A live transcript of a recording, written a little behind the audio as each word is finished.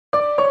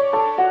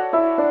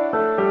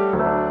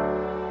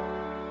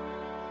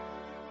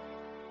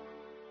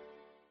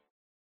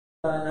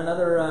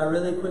another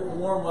really quick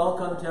warm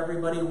welcome to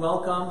everybody.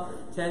 Welcome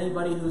to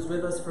anybody who's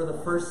with us for the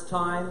first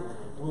time.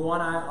 We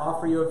want to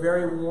offer you a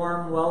very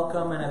warm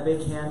welcome and a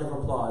big hand of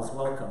applause.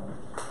 Welcome.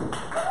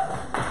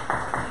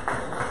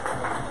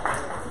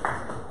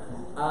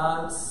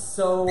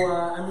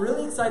 I'm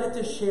really excited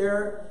to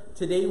share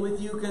today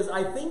with you because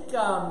I think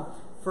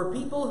for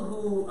people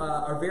who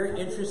are very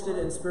interested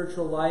in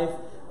spiritual life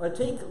or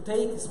take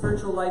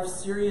spiritual life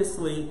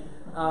seriously,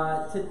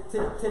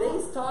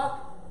 today's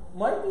talk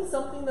might be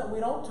something that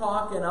we don't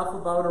talk enough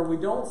about or we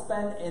don't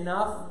spend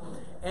enough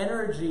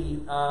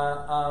energy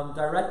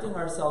directing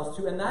ourselves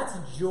to, and that's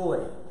joy.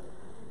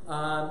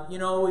 We've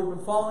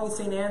been following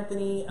St.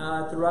 Anthony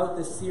throughout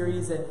this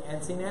series,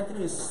 and St.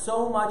 Anthony has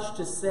so much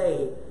to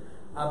say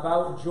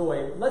about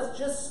joy. Let's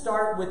just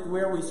start with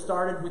where we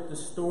started with the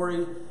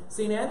story.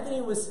 St.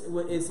 Anthony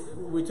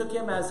we took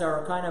him as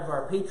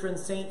our patron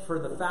saint for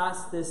the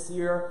fast this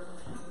year,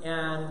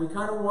 and we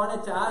kind of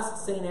wanted to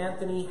ask St.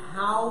 Anthony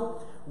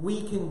how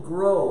we can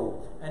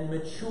grow and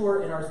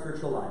mature in our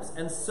spiritual lives.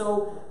 And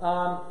so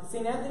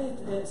St.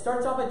 Anthony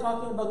starts off by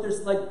talking about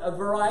there's like a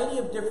variety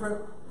of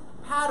different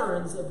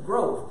patterns of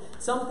growth.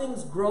 Some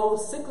things grow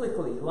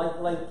cyclically,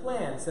 like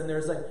plants, and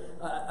there's like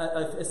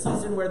a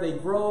season where they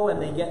grow and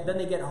they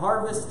get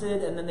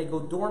harvested, and then they go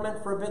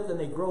dormant for a bit, then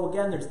they grow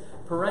again. There's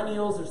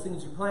perennials, there's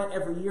things you plant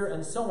every year,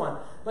 and so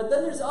on. But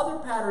then there's other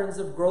patterns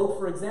of growth.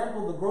 For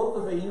example, the growth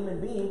of a human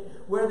being,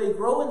 where they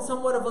grow in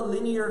somewhat of a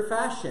linear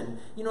fashion.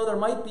 There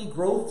might be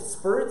growth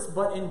spurts,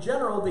 but in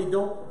general they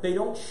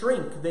don't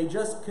shrink. They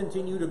just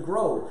continue to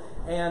grow.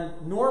 And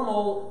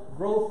normal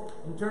growth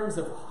in terms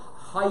of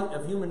height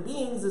of human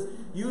beings is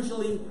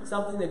usually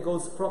something that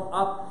goes from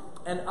up,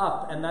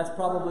 and that's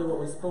probably what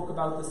we spoke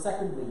about the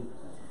second week.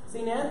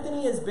 St.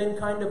 Anthony has been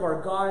kind of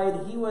our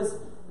guide. He was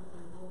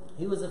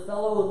a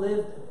fellow who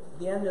lived at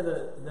the end of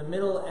the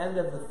middle end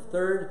of the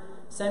 3rd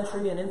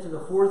century and into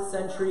the 4th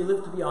century. He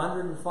lived to be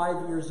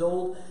 105 years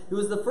old. He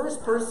was the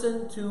first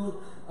person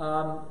to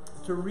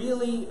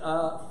really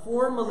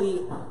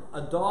formally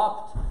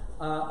adopt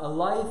a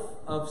life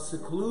of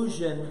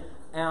seclusion,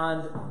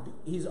 and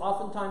he's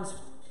oftentimes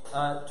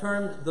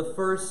termed the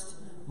first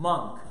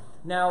monk.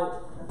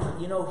 Now,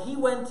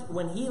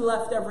 when he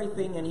left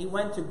everything and he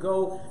went to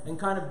go and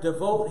kind of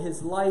devote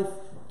his life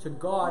to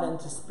God and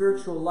to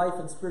spiritual life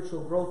and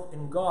spiritual growth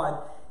in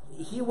God,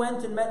 he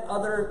went and met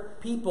other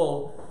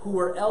people who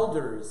were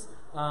elders.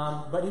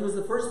 But he was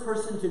the first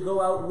person to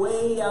go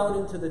way out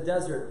into the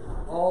desert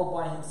all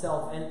by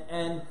himself.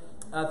 And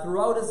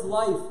throughout his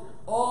life,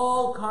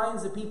 all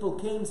kinds of people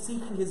came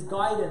seeking his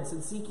guidance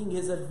and seeking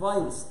his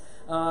advice.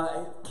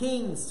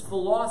 Kings,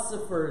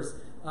 philosophers,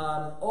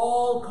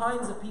 all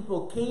kinds of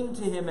people came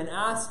to him and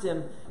asked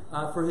him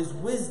for his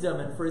wisdom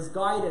and for his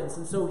guidance.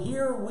 And so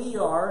here we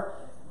are,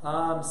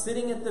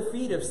 sitting at the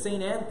feet of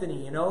St.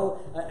 Anthony.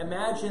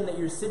 Imagine that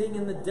you're sitting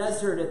in the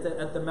desert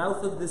at the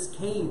mouth of this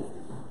cave,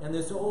 and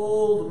this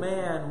old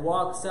man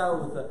walks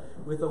out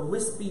with a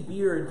wispy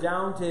beard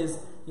down to his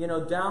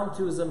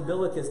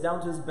umbilicus,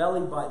 down to his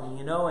belly button,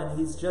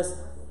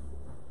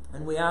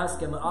 and we ask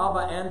him,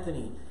 Abba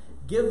Anthony,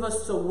 give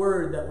us a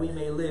word that we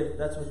may live.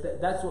 That's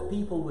what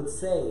people would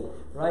say,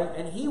 right?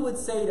 And he would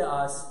say to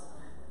us,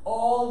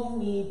 all you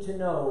need to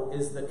know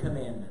is the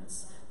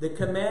commandments. The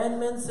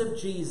commandments of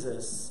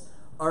Jesus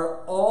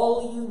are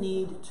all you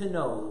need to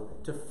know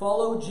to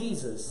follow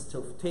Jesus,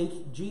 to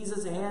take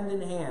Jesus hand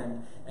in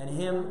hand, and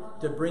him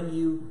to bring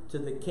you to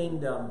the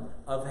kingdom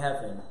of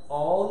heaven.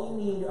 All you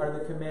need are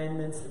the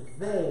commandments.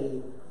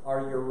 They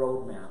are your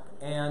roadmap.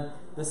 And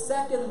the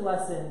second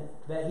lesson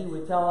that he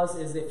would tell us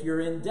is if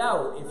you're in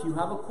doubt, if you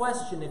have a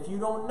question, if you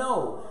don't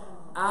know,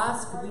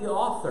 ask the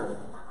author.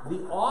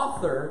 The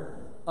author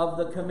of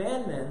the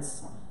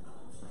commandments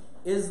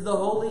is the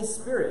Holy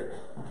Spirit.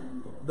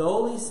 The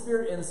Holy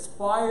Spirit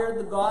inspired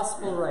the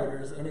gospel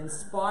writers and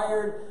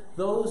inspired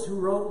those who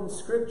wrote in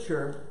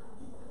Scripture.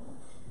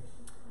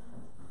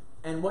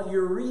 And what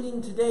you're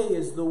reading today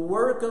is the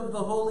work of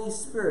the Holy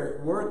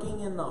Spirit working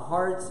in the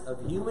hearts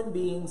of human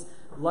beings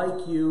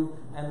like you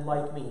and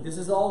like me. This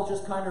is all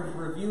just kind of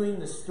reviewing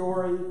the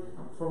story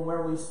from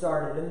where we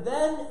started. And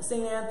then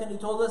St. Anthony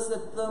told us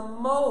that the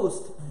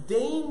most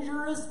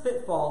dangerous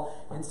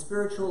pitfall in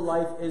spiritual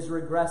life is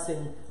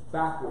regressing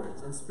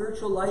backwards. And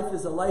spiritual life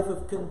is a life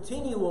of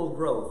continual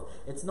growth.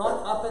 It's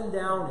not up and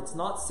down. It's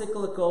not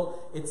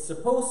cyclical. It's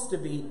supposed to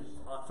be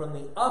from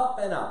the up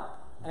and up.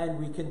 And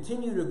we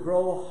continue to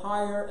grow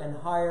higher and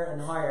higher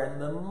and higher.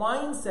 And the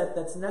mindset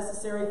that's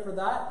necessary for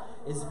that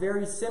is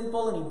very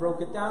simple, and he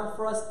broke it down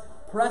for us.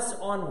 Press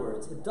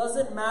onwards. It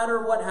doesn't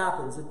matter what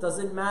happens. It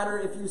doesn't matter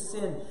if you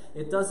sin.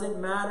 It doesn't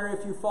matter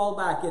if you fall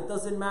back. It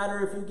doesn't matter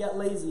if you get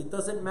lazy. It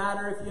doesn't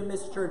matter if you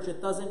miss church. It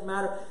doesn't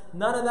matter.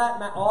 None of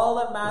that. All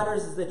that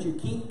matters is that you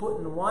keep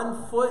putting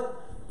one foot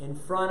in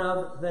front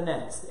of the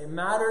next. It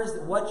matters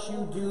what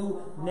you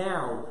do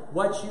now,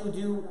 what you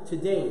do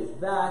today.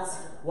 That's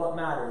what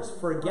matters.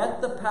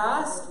 Forget the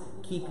past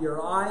keep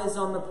your eyes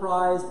on the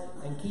prize,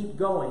 and keep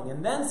going.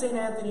 And then St.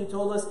 Anthony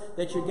told us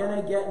that you're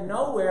going to get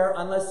nowhere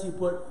unless you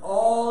put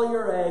all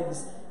your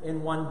eggs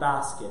in one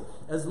basket.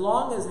 As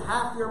long as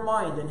half your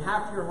mind and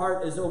half your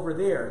heart is over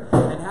there,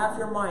 and half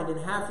your mind and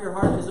half your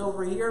heart is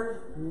over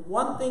here,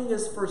 one thing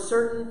is for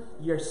certain,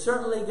 you're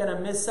certainly going to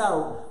miss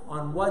out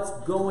on what's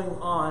going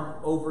on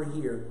over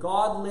here.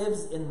 God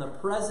lives in the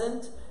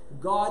present.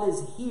 God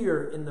is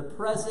here in the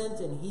present,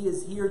 and He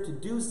is here to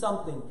do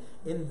something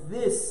in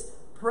this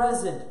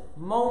present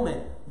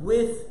moment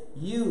with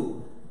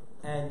you.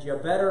 And you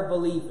better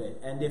believe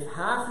it. And if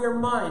half your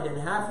mind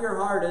and half your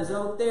heart is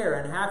out there,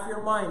 and half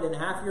your mind and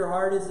half your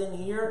heart is in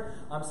here,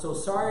 I'm so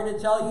sorry to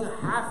tell you,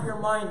 half your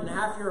mind and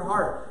half your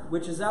heart,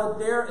 which is out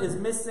there, is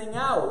missing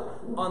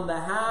out on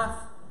the half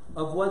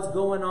of what's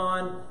going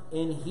on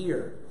in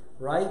here.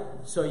 Right?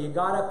 So you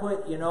got to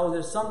put,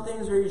 there's some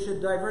things where you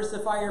should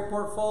diversify your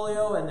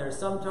portfolio, and there's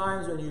some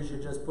times when you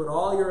should just put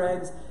all your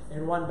eggs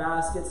in one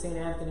basket. St.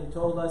 Anthony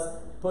told us,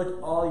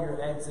 put all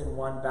your eggs in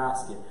one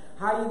basket.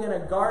 How are you going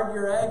to guard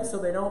your eggs so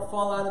they don't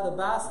fall out of the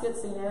basket?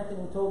 St.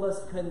 Anthony told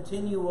us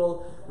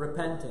continual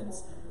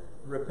repentance.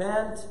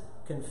 Repent,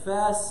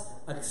 confess,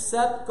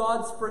 accept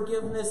God's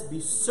forgiveness, be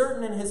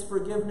certain in His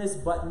forgiveness,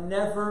 but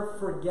never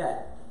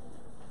forget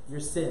your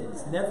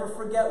sins. Never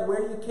forget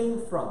where you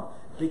came from.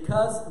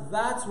 Because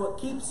that's what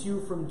keeps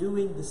you from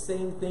doing the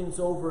same things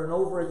over and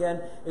over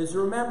again, is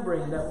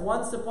remembering that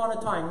once upon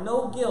a time,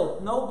 no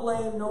guilt, no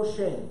blame, no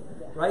shame.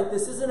 Right?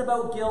 This isn't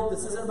about guilt,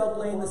 this isn't about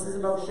blame, this isn't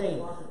about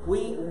shame.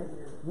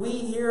 We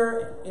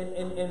here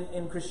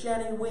in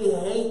Christianity, we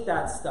hate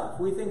that stuff.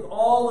 We think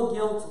all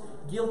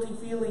the guilty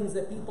feelings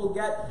that people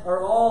get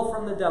are all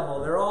from the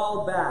devil. They're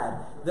all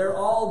bad. They're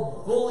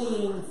all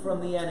bullying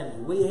from the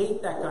enemy. We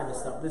hate that kind of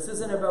stuff. This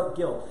isn't about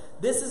guilt.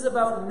 This is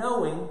about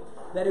knowing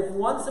that if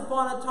once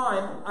upon a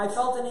time I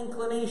felt an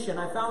inclination,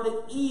 I found it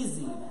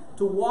easy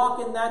to walk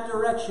in that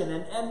direction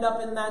and end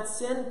up in that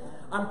sin,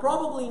 I'm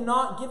probably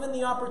not given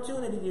the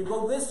opportunity to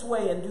go this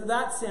way and do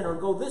that sin, or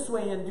go this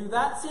way and do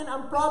that sin.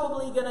 I'm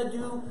probably going to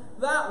do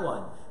that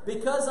one,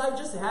 because I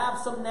just have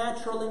some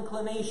natural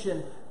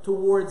inclination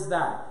towards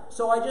that.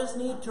 So I just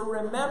need to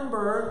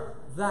remember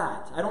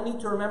that. I don't need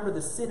to remember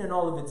the sin and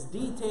all of its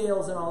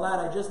details and all that.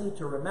 I just need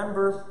to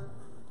remember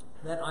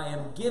that I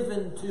am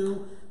given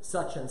to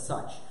such and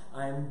such.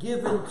 I am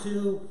given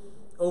to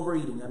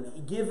overeating.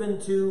 I'm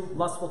given to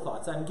lustful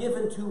thoughts. I'm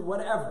given to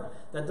whatever.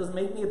 That doesn't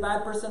make me a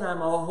bad person.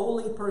 I'm a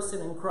holy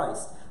person in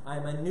Christ.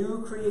 I'm a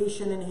new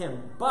creation in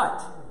Him.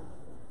 But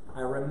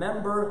I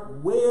remember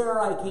where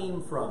I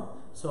came from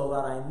so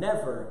that I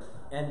never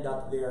end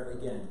up there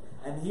again.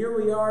 And here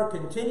we are,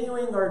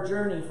 continuing our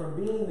journey from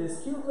being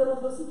this cute little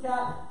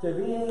pussycat to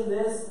being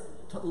this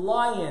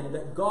lion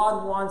that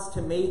God wants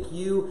to make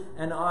you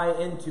and I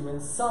into.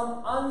 In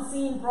some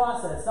unseen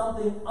process,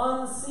 something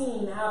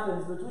unseen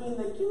happens between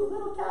the cute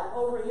little cat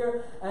over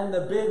here and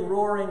the big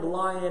roaring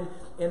lion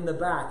in the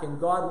back. And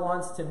God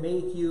wants to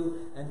make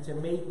you and to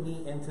make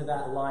me into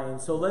that lion.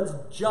 So let's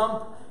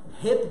jump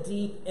hip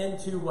deep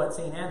into what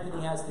St.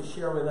 Anthony has to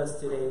share with us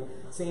today.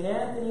 St.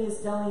 Anthony is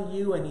telling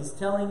you, and he's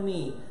telling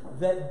me,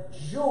 that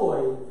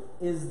joy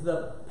is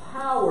the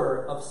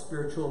power of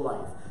spiritual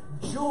life.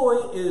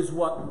 Joy is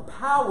what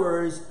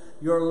powers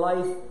your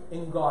life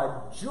in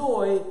God.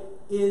 Joy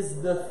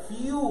is the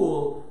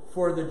fuel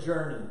for the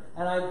journey.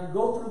 And I can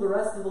go through the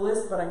rest of the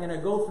list, but I'm going to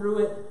go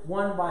through it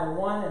one by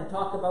one and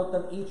talk about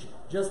them each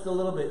just a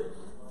little bit.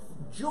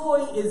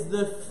 Joy is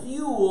the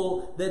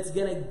fuel that's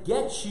going to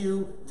get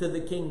you to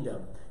the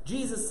kingdom.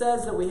 Jesus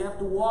says that we have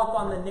to walk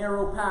on the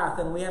narrow path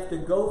and we have to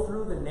go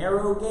through the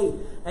narrow gate.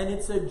 And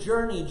it's a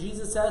journey.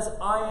 Jesus says,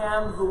 I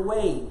am the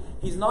way.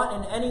 He's not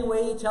in any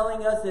way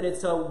telling us that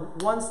it's a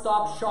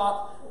one-stop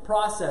shop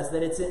process,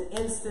 that it's an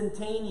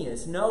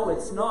instantaneous. No,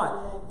 it's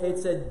not.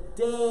 It's a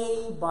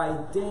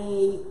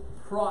day-by-day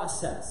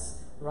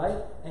process, right?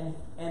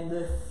 And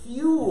the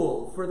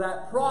fuel for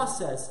that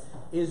process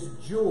is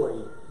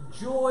joy.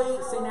 Joy,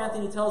 St.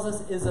 Anthony tells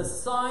us, is a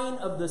sign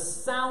of the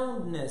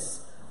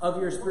soundness of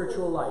your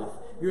spiritual life.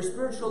 Your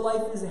spiritual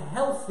life is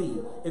healthy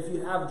if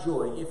you have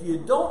joy. If you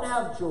don't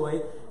have joy,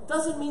 it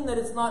doesn't mean that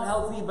it's not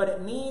healthy, but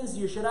it means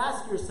you should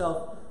ask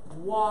yourself,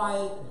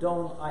 why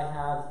don't I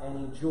have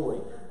any joy?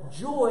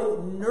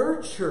 Joy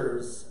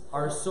nurtures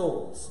our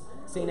souls,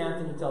 St.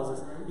 Anthony tells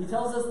us. He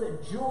tells us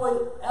that joy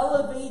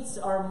elevates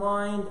our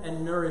mind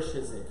and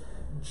nourishes it.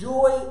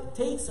 Joy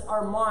takes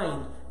our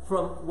mind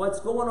from what's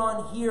going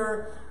on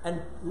here and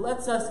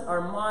lets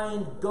our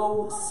mind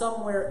go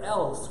somewhere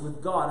else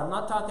with God. I'm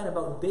not talking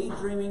about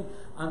daydreaming.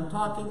 I'm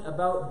talking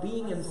about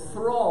being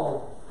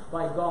enthralled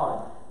by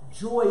God.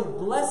 Joy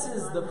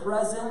blesses the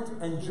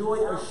present, and joy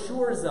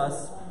assures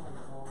us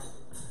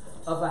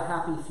of a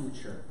happy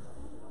future.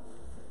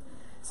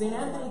 St.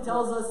 Anthony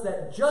tells us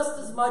that just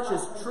as much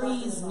as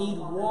trees need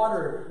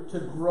water to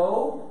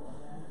grow,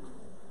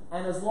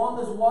 and as long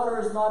as water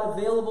is not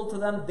available to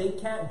them, they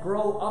can't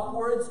grow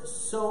upwards,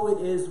 so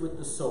it is with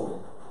the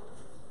soul.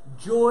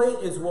 Joy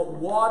is what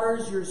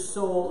waters your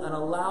soul and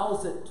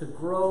allows it to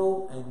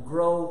grow and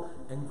grow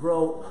and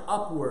grow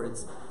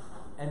upwards.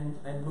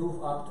 and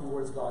move up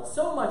towards God.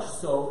 So much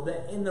so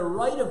that in the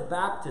rite of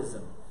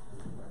baptism,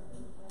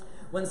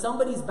 when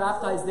somebody's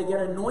baptized, they get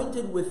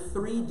anointed with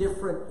 3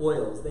 different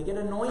oils. They get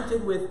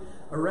anointed with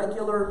a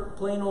regular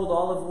plain old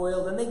olive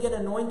oil, then they get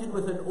anointed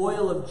with an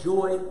oil of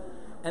joy,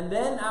 and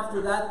then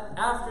after that,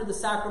 after the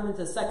sacrament,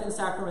 the second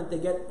sacrament, they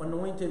get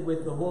anointed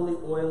with the holy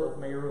oil of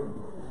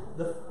Merum.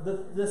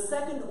 The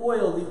second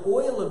oil, the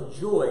oil of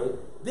joy,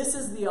 this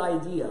is the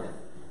idea.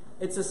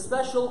 It's a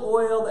special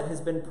oil that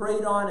has been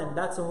prayed on, and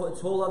it's a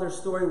whole other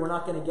story we're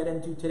not going to get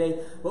into today.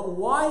 But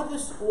why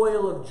this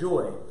oil of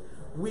joy?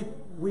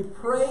 We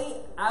pray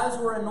as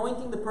we're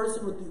anointing the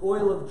person with the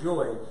oil of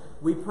joy.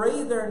 We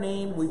pray their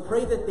name. We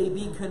pray that they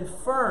be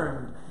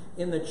confirmed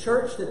in the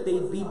church, that they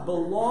be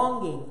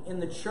belonging in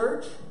the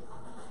church.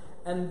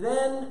 And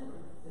then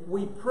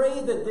we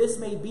pray that this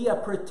may be a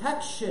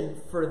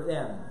protection for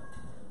them.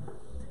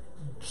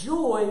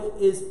 Joy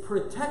is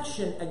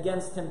protection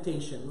against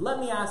temptation. Let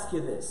me ask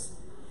you this.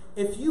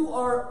 If you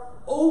are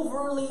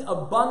overly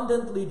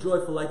abundantly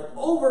joyful, like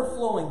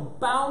overflowing,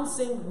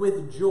 bouncing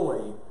with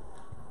joy,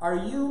 are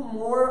you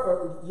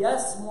more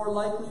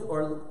likely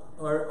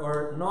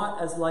or not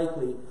as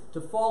likely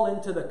to fall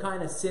into the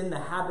kind of sin, the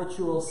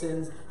habitual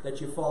sins that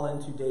you fall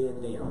into day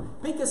in, day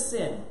out? Pick a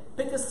sin.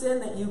 Pick a sin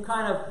that you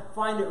kind of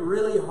find it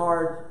really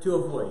hard to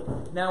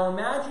avoid. Now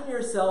imagine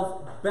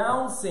yourself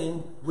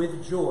bouncing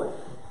with joy.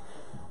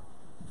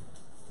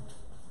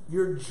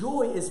 Your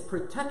joy is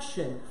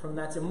protection from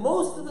that sin.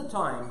 Most of the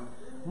time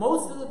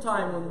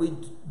when we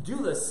do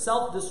the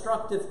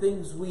self-destructive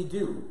things we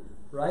do,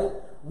 right?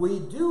 We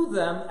do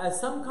them as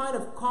some kind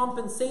of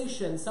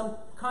compensation, some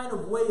kind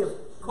of way of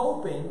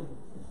coping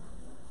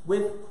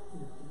with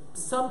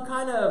some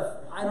kind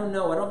of, I don't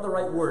have the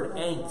right word,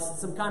 angst,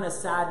 some kind of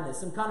sadness,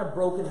 some kind of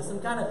brokenness,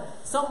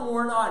 something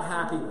we're not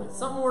happy with,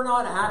 something we're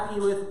not happy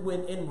with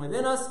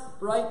within us,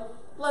 right?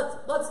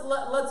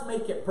 Let's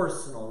make it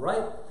personal,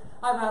 right?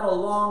 I've had a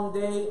long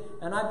day,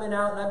 and I've been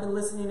out, and I've been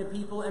listening to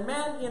people, and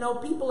man,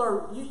 people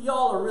are,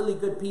 y'all are really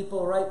good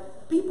people, right?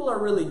 People are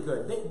really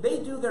good. They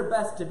do their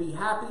best to be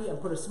happy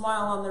and put a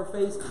smile on their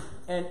face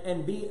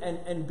and be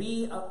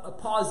a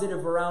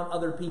positive around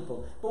other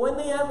people. But when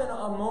they have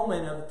a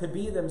moment to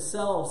be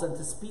themselves and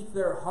to speak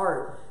their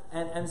heart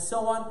and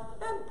so on,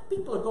 and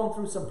people are going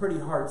through some pretty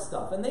hard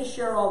stuff. And they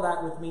share all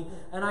that with me,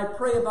 and I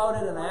pray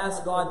about it, and I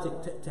ask God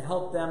to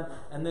help them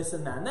and this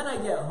and that. And then I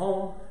get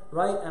home,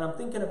 right? And I'm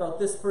thinking about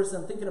this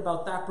person, I'm thinking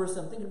about that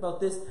person, I'm thinking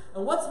about this.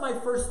 And what's my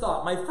first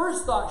thought? My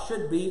first thought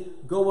should be,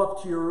 go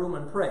up to your room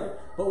and pray.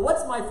 But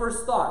what's my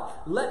first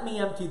thought? Let me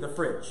empty the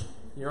fridge.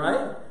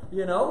 Right?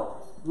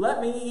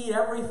 Let me eat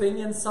everything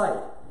in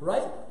sight.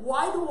 Right?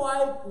 Why do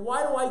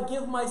I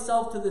give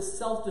myself to this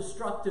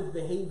self-destructive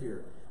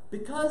behavior?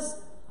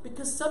 Because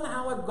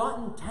somehow I've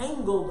gotten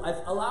tangled.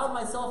 I've allowed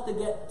myself to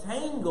get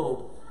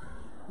tangled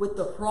with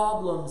the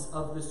problems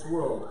of this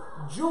world.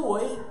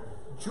 Joy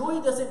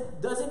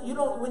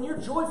doesn't, when you're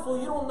joyful,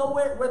 you don't know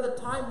where the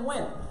time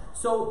went.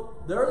 So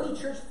the early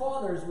church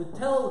fathers would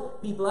tell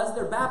people as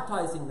they're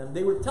baptizing them,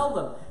 they would tell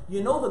them,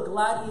 the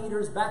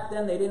gladiators back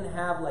then, they didn't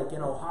have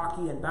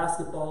hockey and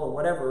basketball or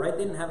whatever, right?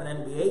 They didn't have an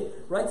NBA,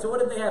 right? So what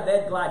did they have?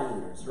 They had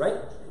gladiators, right?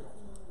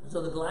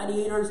 So the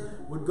gladiators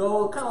would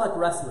go kind of like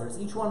wrestlers.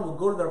 Each one would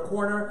go to their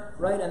corner,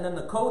 right? And then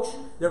their coach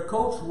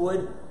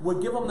would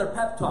give them their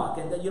pep talk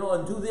and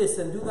and do this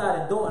and do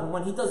that and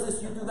when he does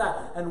this, you do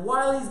that. And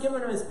while he's giving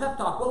them his pep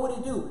talk, what would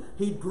he do?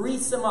 He'd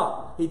grease him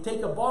up. He'd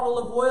take a bottle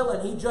of oil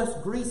and he'd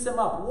just grease him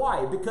up.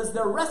 Why? Because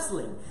they're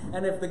wrestling.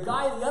 And if the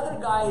other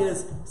guy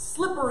is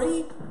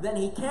slippery, then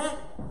he can't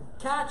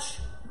catch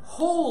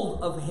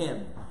hold of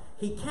him.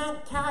 He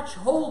can't catch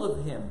hold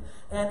of him.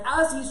 And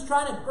as he's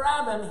trying to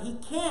grab him, he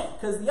can't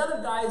because the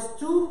other guy is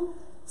too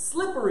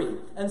slippery.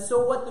 And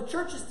so what the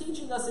church is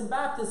teaching us in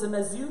baptism,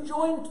 as you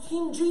join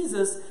Team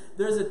Jesus,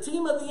 there's a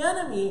team of the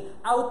enemy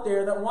out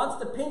there that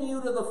wants to pin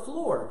you to the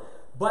floor.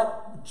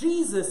 But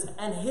Jesus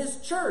and his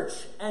church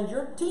and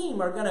your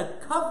team are going to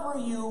cover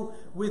you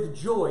with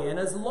joy. And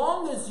as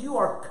long as you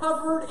are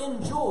covered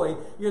in joy,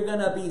 you're going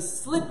to be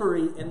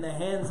slippery in the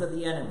hands of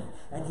the enemy.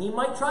 And he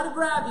might try to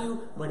grab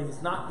you, but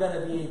he's not going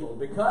to be able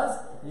because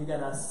you're going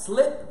to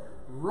slip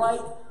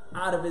right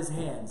out of his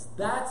hands.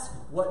 That's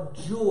what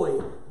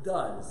joy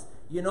does.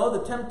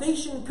 The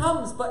temptation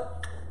comes,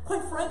 but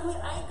quite frankly,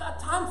 I ain't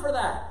got time for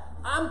that.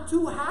 I'm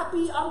too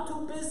happy, I'm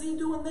too busy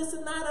doing this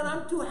and that, and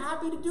I'm too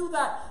happy to do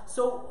that.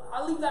 So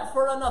I'll leave that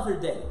for another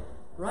day,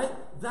 right?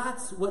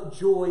 That's what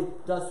joy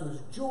does to us.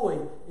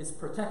 Joy is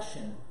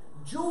protection.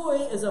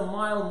 Joy is a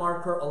mile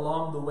marker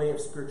along the way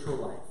of spiritual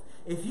life.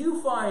 If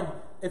you find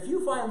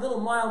little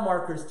mile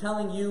markers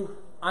telling you,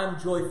 I'm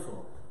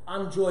joyful,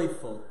 I'm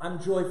joyful,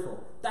 I'm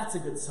joyful, that's a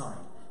good sign.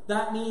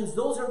 That means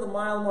those are the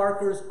mile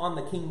markers on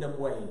the kingdom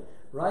way,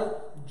 right?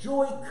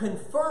 Joy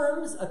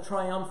confirms a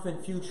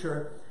triumphant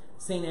future.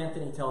 St.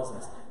 Anthony tells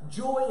us.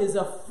 Joy is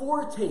a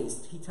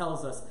foretaste, he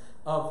tells us,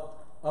 of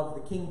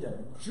the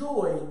kingdom.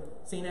 Joy,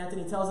 St.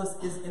 Anthony tells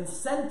us, is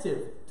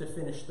incentive to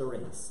finish the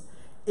race.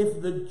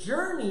 If the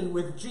journey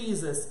with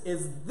Jesus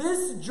is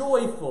this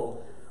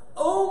joyful,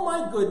 Oh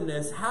my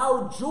goodness,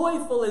 how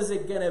joyful is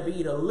it going to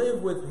be to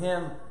live with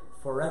him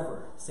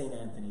forever, St.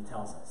 Anthony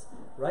tells us,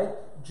 right?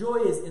 Joy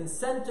is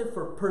incentive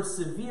for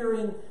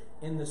persevering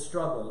in the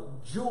struggle.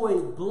 Joy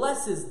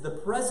blesses the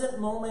present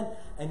moment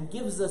and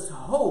gives us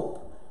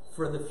hope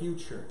for the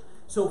future.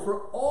 So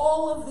for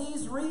all of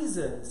these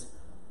reasons,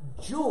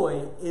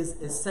 joy is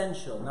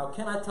essential. Now,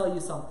 can I tell you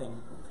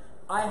something?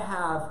 I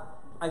have,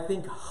 I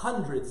think,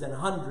 hundreds and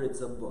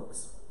hundreds of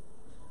books.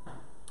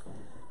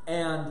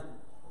 And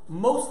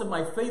most of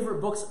my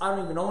favorite books I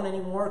don't even own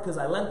anymore because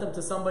I lent them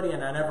to somebody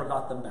and I never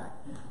got them back.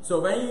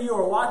 So if any of you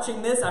are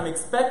watching this, I'm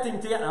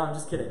expecting to get... No, I'm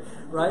just kidding,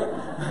 right?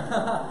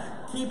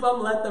 Keep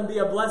them, let them be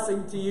a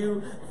blessing to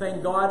you.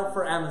 Thank God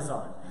for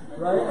Amazon,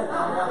 right?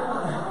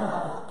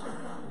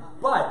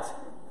 But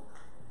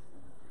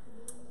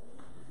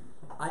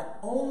I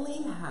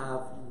only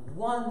have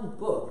one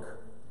book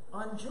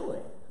on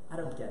joy. I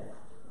don't get it.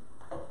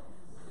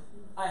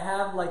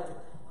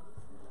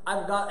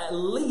 I've got at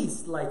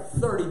least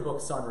 30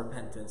 books on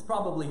repentance,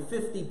 probably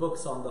 50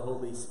 books on the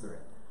Holy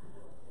Spirit.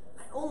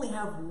 I only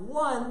have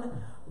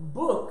one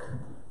book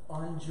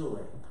on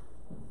joy.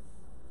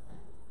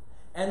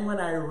 And when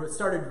I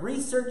started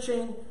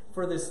researching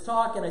for this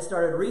talk, and I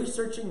started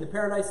researching the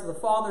Paradise of the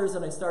Fathers,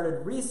 and I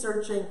started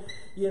researching,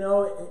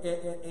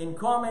 in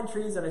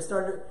commentaries, and I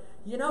started,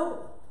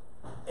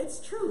 it's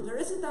true, there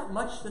isn't that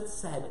much that's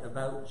said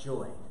about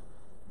joy.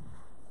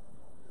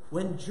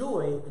 When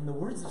joy, in the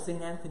words of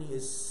St. Anthony,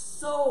 is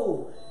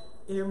so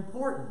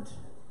important.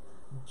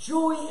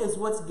 Joy is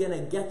what's going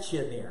to get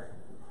you there.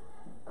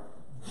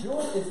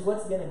 Joy is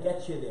what's going to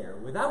get you there.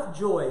 Without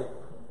joy,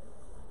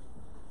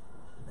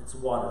 it's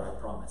water, I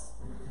promise.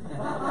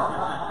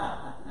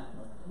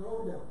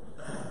 No.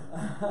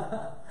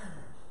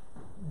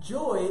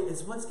 Joy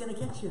is what's going to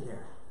get you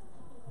there.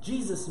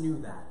 Jesus knew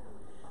that.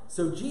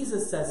 So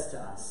Jesus says to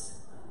us,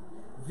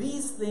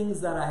 these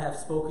things that I have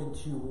spoken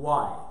to you,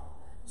 why?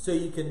 So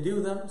you can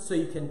do them, so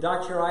you can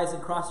dot your I's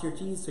and cross your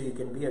T's, so you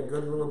can be a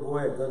good little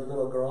boy, a good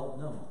little girl.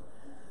 No.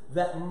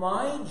 That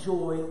my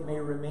joy may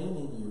remain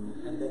in you,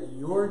 and that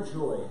your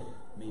joy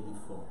may be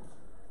full.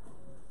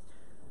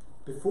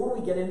 Before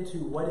we get into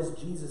what is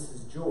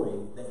Jesus'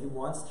 joy that he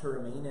wants to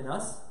remain in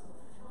us,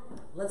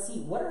 let's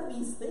see, what are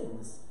these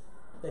things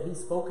that he's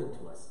spoken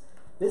to us?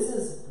 This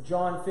is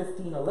John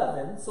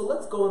 15:11, so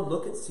let's go and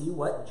look and see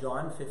what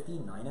John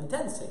 15:9 and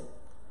 10 say.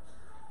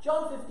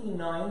 John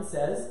 15:9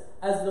 says,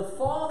 as the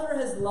Father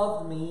has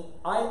loved me,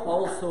 I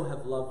also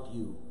have loved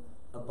you.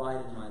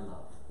 Abide in my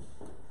love.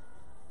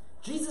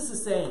 Jesus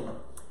is saying,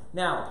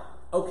 now,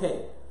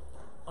 okay,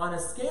 on a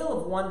scale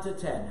of 1 to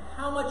 10,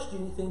 how much do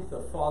you think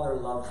the Father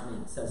loves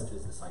me? Says to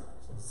his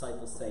disciples. The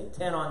disciples say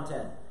 10 on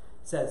 10.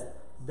 Says,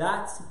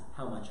 that's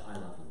how much I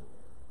love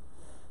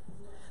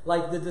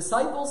you. The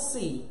disciples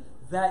see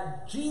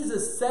that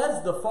Jesus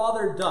says the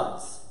Father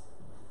does.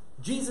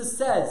 Jesus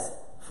says,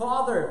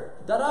 Father,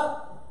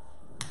 da-da,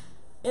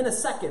 in a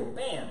second,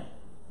 bam.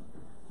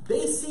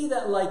 They see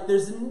that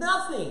there's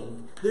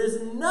nothing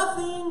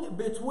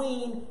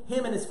between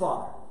him and his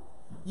Father.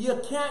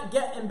 You can't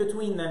get in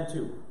between them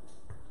two.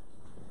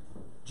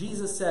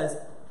 Jesus says,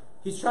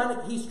 he's trying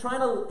to,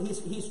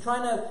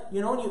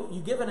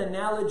 you give an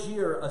analogy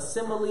or a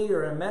simile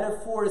or a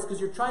metaphor, is because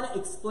you're trying to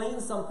explain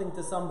something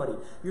to somebody.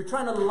 You're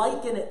trying to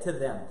liken it to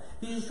them.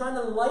 He's trying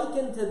to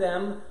liken to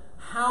them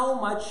how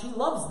much he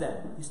loves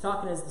them. He's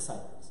talking to his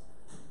disciples.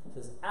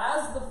 He says,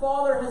 as the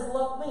Father has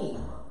loved me,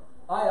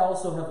 I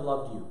also have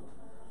loved you.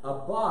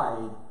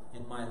 Abide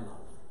in my love.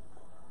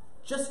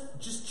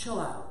 Just chill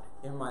out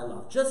in my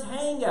love. Just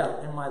hang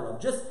out in my love.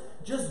 Just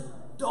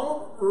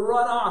don't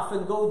run off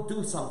and go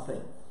do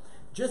something.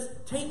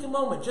 Just take a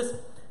moment.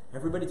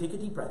 Everybody take a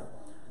deep breath.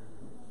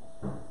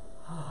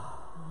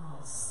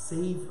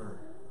 Savor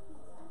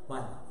my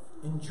love.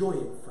 Enjoy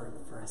it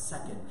for a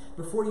second.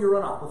 Before you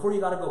run off, before you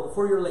gotta go,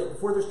 before you're late,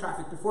 before there's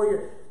traffic, before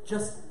you're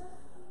just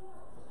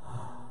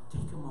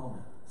take a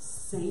moment.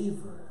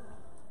 Savor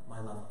my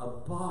love.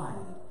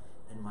 Abide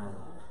in my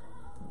love.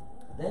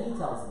 Then he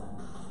tells them,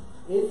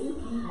 if you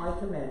keep my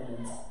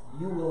commandments,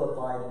 you will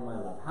abide in my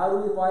love. How do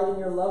we abide in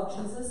your love,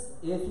 Jesus?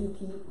 If you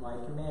keep my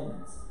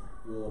commandments,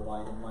 you will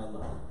abide in my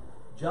love.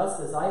 Just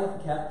as I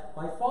have kept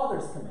my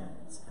Father's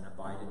commandments and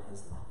abide in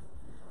his love.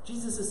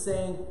 Jesus is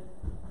saying,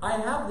 I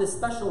have this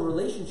special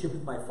relationship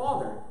with my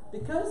Father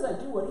because I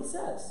do what he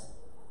says.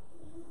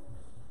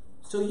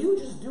 So you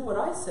just do what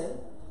I say,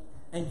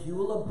 and you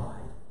will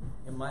abide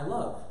in my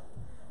love.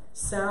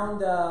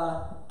 Sound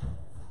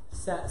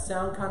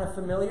kind of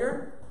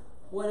familiar?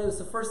 What is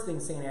the first thing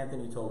St.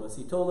 Anthony told us?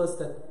 He told us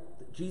that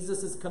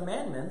Jesus'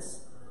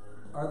 commandments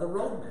are the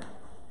roadmap.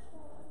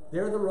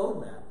 They're the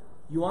roadmap.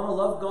 You want to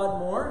love God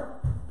more?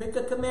 Pick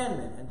a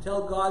commandment and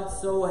tell God,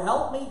 so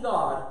help me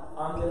God,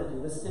 I'm going to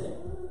do this today.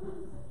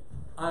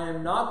 I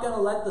am not going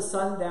to let the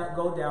sun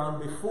go down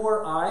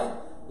before I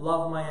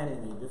love my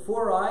enemy,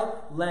 before I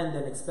lend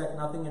and expect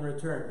nothing in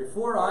return,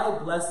 before I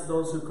bless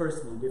those who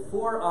curse me,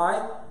 before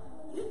I...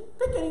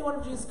 Pick any one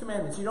of Jesus'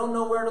 commandments. You don't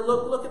know where to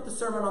look at the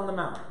Sermon on the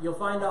Mount. You'll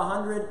find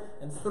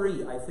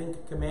 103, I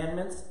think,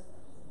 commandments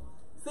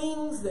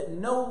Things that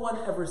no one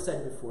ever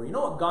said before. You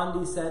know what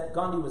Gandhi said?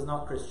 Gandhi was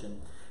not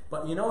Christian.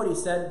 But you know what he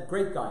said?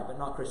 Great guy, but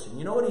not Christian.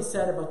 You know what he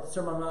said about the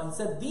Sermon on the Mount? He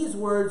said, these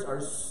words are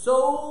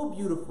so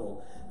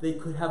beautiful, they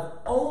could have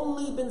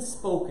only been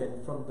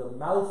spoken from the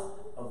mouth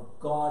of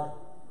God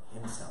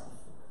himself.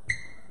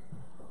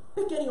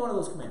 Pick any one of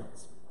those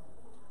commandments.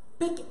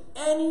 Pick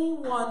any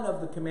one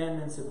of the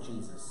commandments of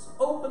Jesus.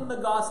 Open the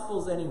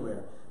Gospels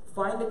anywhere.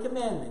 Find a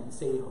commandment and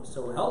say,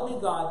 so help me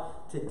God,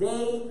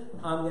 today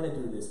I'm going to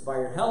do this. By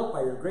your help,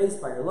 by your grace,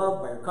 by your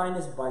love, by your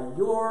kindness, by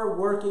your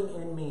working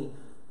in me,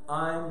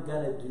 I'm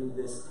going to do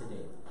this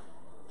today.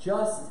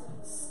 Just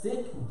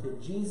stick to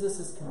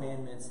Jesus'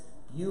 commandments.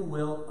 You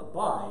will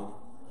abide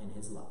in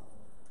his love.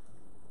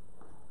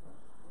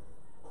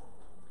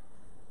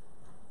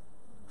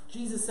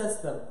 Jesus says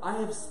to them, I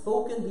have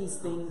spoken these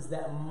things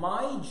that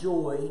my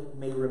joy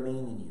may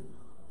remain in you,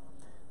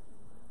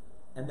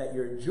 and that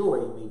your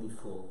joy may be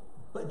full.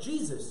 But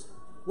Jesus,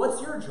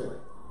 what's your joy?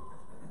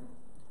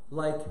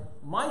 Like,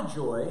 my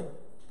joy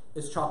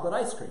is chocolate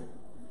ice cream.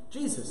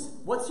 Jesus,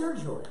 what's your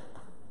joy?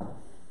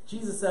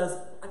 Jesus says,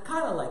 I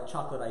kind of like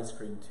chocolate ice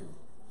cream too.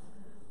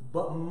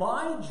 But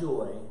my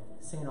joy,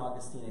 St.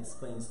 Augustine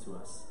explains to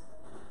us,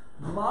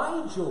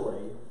 my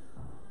joy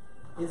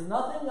is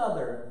nothing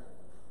other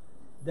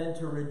than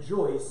to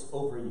rejoice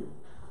over you.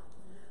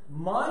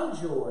 My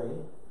joy,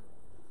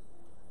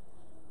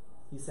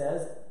 he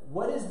says,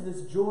 what is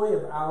this joy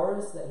of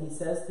ours that he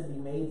says to be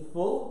made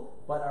full,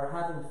 but are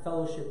having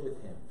fellowship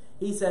with him?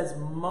 He says,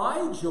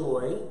 my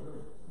joy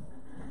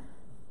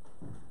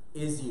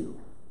is you.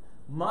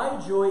 My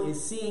joy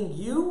is seeing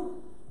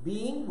you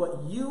being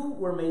what you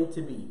were made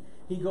to be.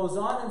 He goes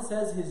on and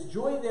says, his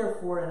joy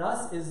therefore in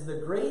us is the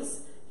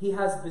grace he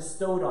has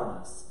bestowed on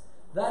us.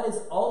 That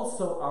is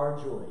also our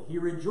joy. He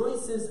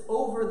rejoices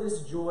over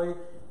this joy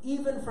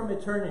even from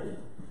eternity.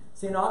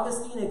 St.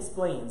 Augustine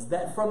explains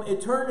that from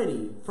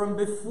eternity, from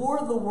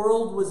before the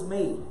world was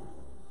made,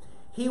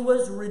 he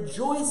was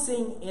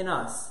rejoicing in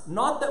us.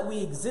 Not that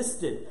we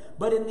existed,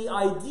 but in the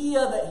idea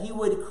that he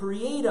would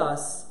create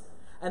us,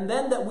 and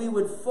then that we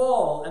would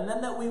fall, and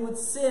then that we would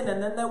sin,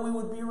 and then that we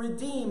would be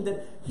redeemed.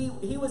 And he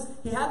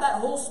had that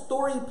whole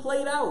story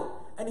played out.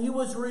 And he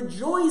was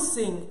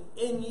rejoicing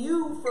in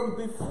you from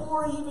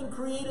before he even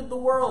created the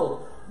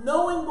world,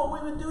 knowing what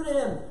we would do to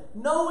him,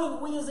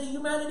 knowing we as a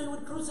humanity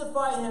would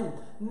crucify him,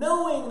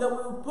 knowing that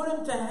we would put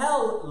him to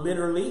hell,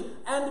 literally,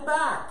 and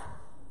back.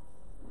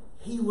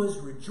 He was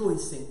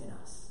rejoicing in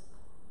us.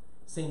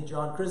 St.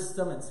 John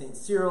Chrysostom and St.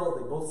 Cyril,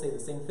 they both say the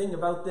same thing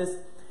about this.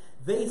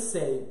 They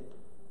say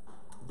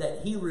that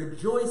he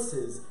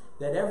rejoices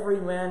that every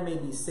man may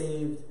be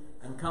saved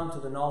and come to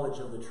the knowledge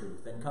of the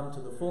truth, and come to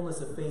the fullness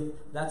of faith.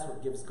 That's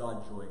what gives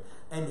God joy.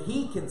 And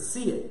he can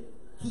see it.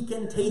 He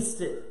can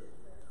taste it.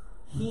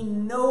 He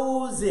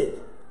knows it.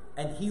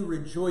 And he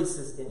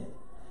rejoices in it.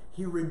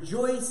 He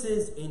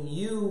rejoices in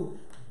you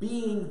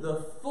being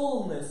the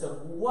fullness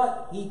of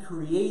what he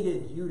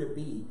created you to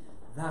be.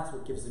 That's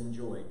what gives him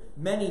joy.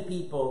 Many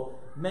people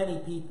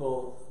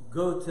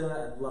Goethe,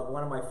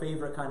 one of my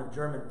favorite kind of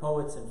German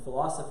poets and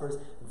philosophers,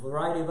 a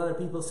variety of other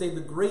people say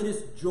the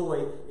greatest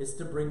joy is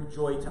to bring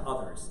joy to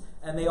others.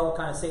 And they all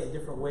kind of say it in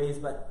different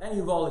ways, and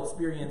you've all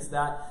experienced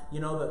that. You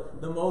know,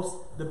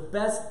 the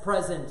best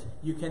present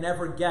you can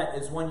ever get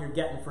is one you're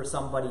getting for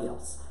somebody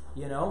else.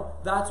 You know,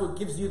 that's what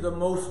gives you the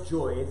most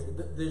joy.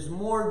 There's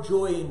more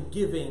joy in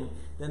giving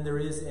than there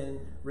is in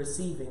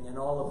receiving and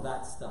all of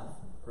that stuff,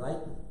 right?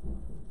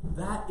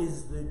 That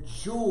is the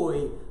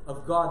joy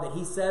of God, that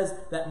he says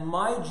that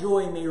my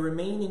joy may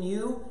remain in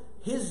you.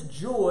 His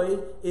joy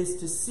is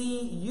to see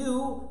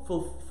you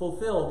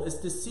fulfilled, is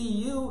to see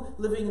you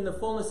living in the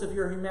fullness of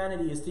your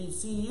humanity, is to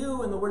see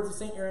you, in the words of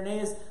St.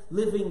 Irenaeus,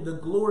 living the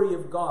glory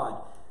of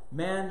God.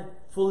 Man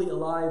fully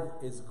alive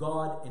is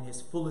God in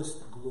his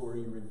fullest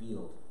glory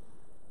revealed.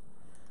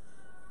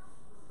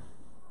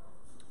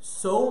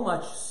 So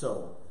much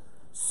so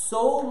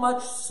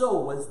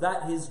is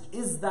that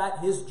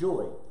his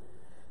joy,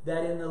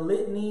 that in the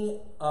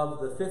litany of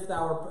the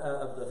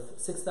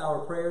sixth hour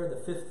prayer, the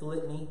fifth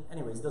litany,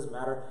 anyways, doesn't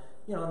matter.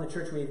 You know, in the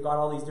church we've got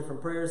all these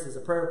different prayers. There's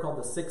a prayer called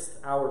the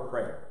 6th hour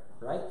prayer,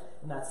 right?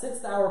 In that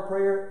 6th hour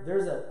prayer,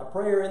 there's a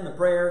prayer in the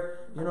prayer.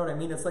 You know what I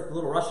mean? It's like the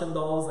little Russian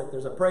dolls. Like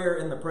there's a prayer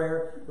in the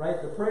prayer,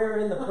 right? The prayer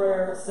in the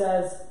prayer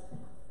says,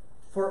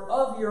 "For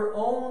of your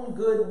own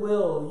good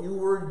will you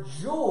were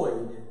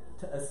joyed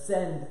to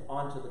ascend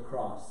onto the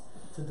cross,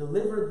 to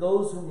deliver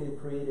those whom you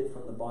created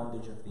from the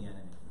bondage of the enemy."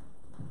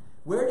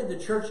 Where did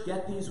the church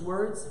get these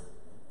words?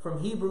 From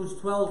Hebrews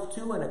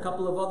 12:2 and a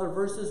couple of other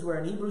verses, where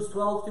in Hebrews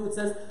 12:2 it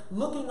says,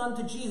 "Looking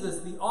unto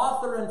Jesus, the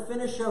author and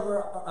finisher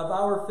of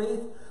our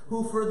faith,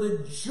 who for the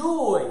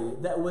joy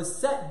that was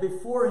set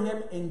before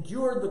him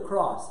endured the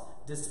cross,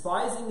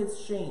 despising its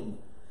shame,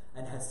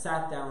 and has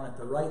sat down at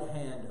the right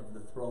hand of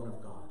the throne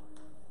of God."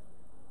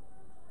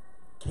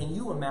 Can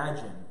you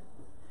imagine?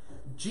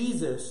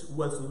 Jesus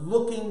was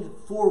looking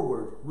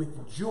forward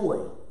with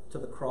joy to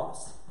the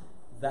cross.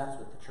 That's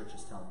what the church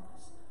is telling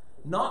us.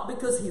 Not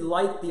because he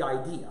liked the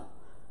idea.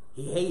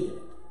 He hated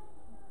it.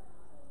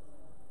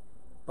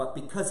 but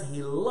because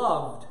he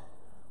loved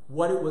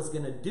what it was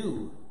going to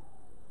do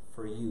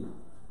for you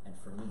and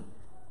for me.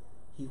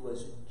 He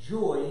was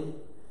joy.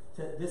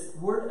 This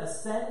word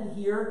ascend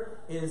here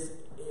is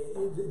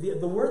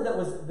the word that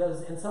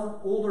was in some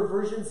older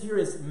versions here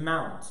is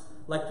mount,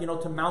 like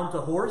to mount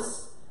a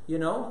horse.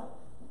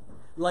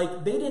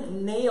 Like they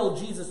didn't nail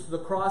Jesus to the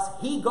cross.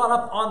 He got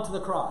up onto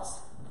the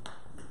cross.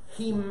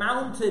 He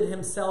mounted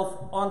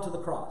himself onto the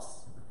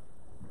cross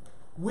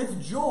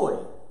with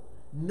joy,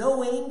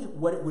 knowing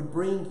what it would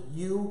bring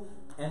you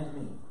and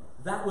me.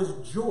 That was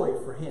joy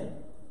for him.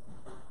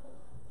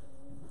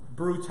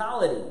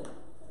 Brutality,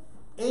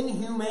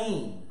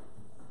 inhumane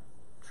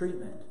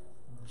treatment,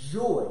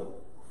 joy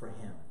for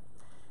him.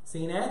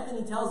 St.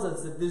 Anthony tells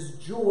us that this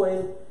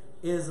joy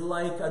is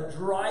like a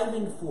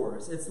driving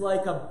force. It's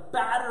like a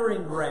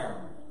battering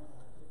ram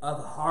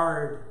of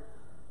hard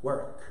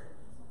work.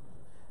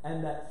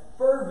 And that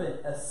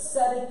fervent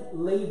ascetic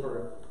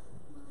labor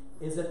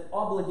is an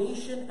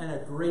obligation and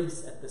a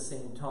grace at the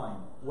same time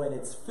when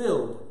it's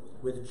filled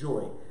with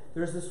joy.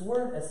 There's this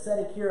word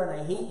ascetic here, and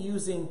I hate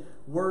using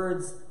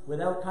words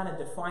without kind of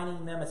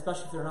defining them,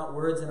 especially if they're not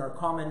words in our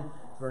common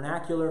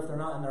vernacular, if they're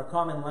not in our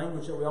common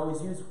language that we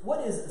always use.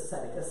 What is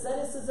ascetic?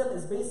 Asceticism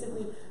is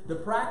basically the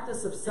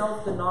practice of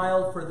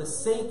self-denial for the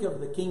sake of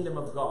the kingdom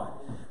of God.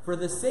 For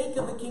the sake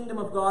of the kingdom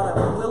of God,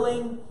 I'm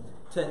willing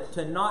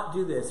to not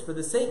do this. For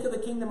the sake of the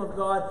kingdom of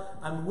God,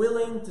 I'm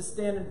willing to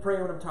stand and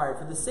pray when I'm tired.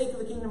 For the sake of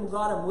the kingdom of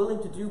God, I'm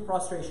willing to do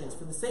prostrations.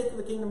 For the sake of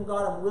the kingdom of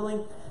God, I'm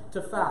willing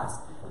to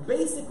fast.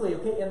 Basically,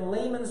 in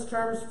layman's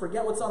terms,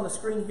 forget what's on the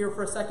screen here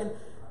for a second.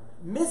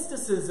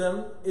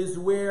 Mysticism is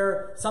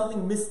where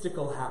something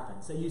mystical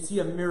happens. So you see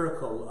a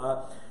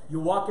miracle.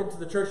 You walk into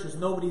the church, there's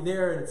nobody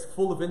there, and it's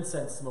full of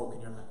incense smoke,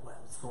 and you're like,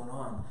 what's going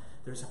on?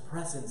 There's a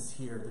presence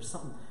here. There's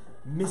something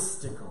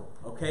mystical,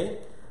 okay?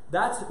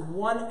 That's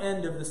one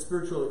end of the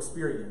spiritual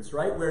experience,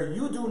 right? Where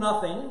you do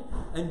nothing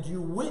and you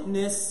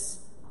witness,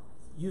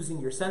 using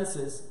your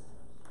senses,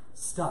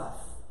 stuff.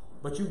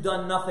 But you've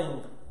done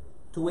nothing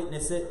to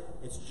witness it.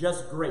 It's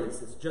just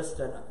grace. It's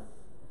just an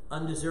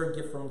undeserved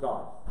gift from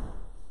God.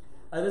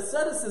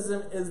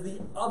 Asceticism is the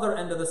other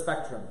end of the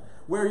spectrum,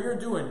 where you're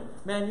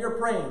you're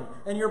praying,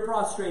 and you're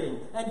prostrating,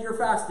 and you're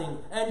fasting,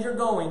 and you're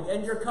going,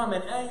 and you're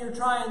coming, and you're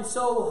trying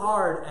so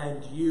hard,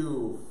 and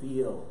you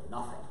feel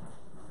nothing.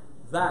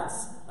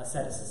 That's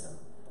asceticism,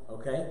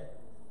 okay?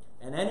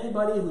 And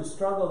anybody who's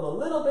struggled a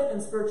little bit in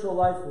spiritual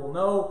life will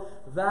know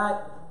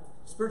that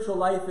spiritual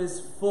life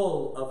is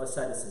full of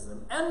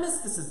asceticism and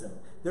mysticism.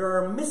 There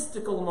are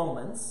mystical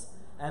moments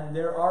and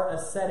there are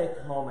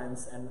ascetic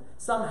moments, and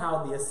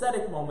somehow the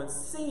ascetic moments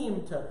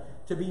seem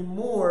to be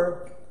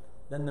more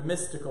than the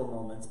mystical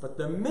moments. But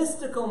the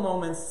mystical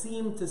moments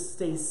seem to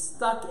stay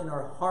stuck in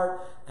our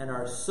heart and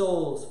our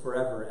souls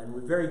forever, and we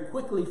very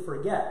quickly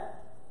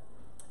forget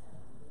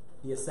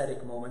the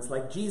ascetic moments.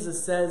 Like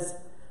Jesus says,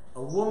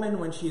 a woman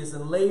when she is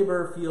in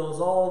labor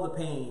feels all the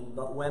pain,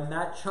 but when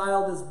that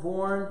child is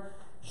born,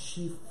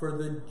 she, for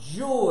the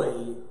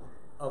joy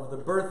of the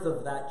birth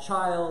of that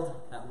child,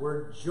 that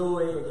word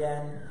joy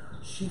again,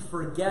 she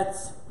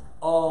forgets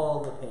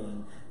all the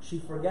pain. She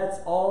forgets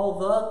all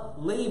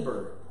the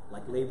labor,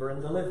 like labor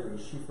and delivery.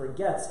 She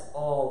forgets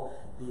all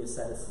the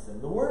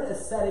asceticism. The word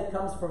ascetic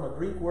comes from a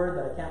Greek word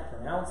that I can't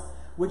pronounce,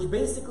 which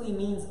basically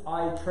means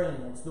I train.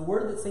 It's the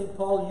word that St.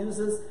 Paul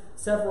uses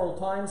several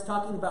times,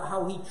 talking about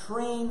how he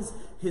trains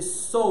his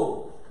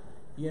soul.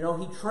 He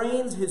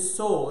trains his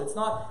soul.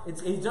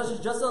 He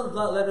just doesn't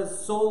let his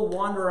soul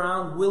wander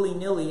around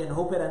willy-nilly and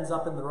hope it ends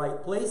up in the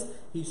right place.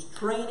 He's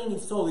training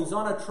his soul. He's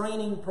on a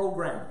training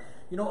program.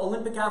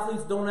 Olympic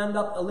athletes don't end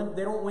up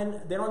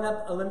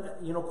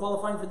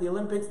qualifying for the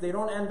Olympics. They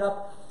don't end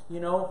up,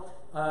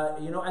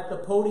 at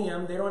the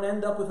podium. They don't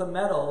end up with a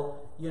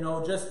medal,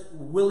 just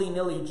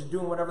willy-nilly, just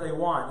doing whatever they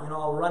want.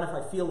 I'll run if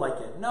I feel like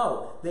it.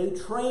 No, they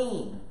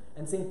train.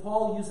 And St.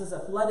 Paul uses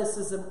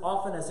athleticism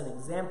often as an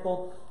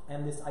example,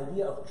 and this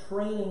idea of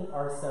training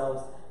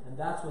ourselves, and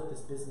that's what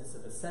this business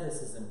of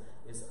asceticism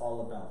is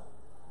all about.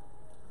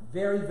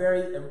 Very,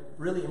 very,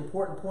 really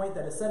important point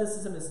that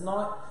asceticism is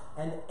not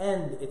an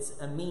end, it's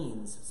a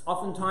means.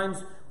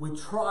 Oftentimes we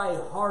try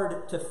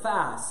hard to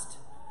fast.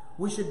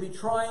 We should be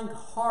trying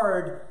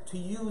hard to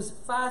use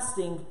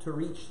fasting to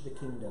reach the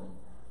kingdom.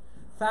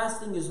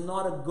 Fasting is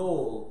not a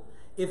goal.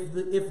 If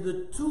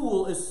the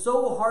tool is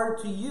so hard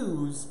to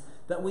use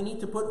that we need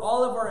to put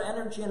all of our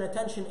energy and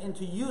attention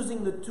into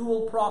using the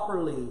tool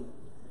properly,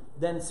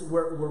 then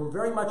we're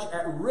very much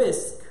at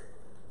risk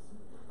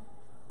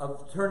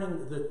of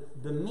turning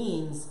the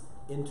means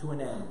into an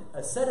end.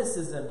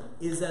 Asceticism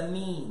is a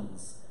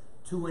means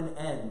to an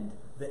end.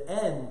 The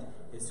end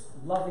is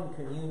loving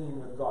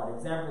communion with God.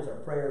 Examples are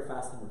prayer,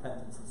 fasting,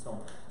 repentance, and so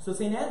on. So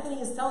St.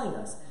 Anthony is telling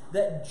us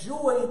that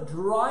joy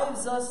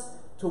drives us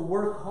to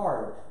work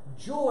hard.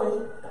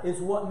 Joy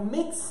is what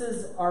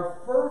mixes our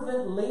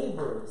fervent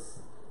labors,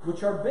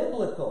 which are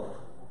biblical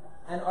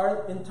and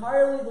are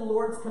entirely the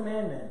Lord's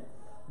commandment,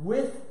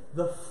 with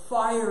the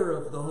fire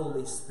of the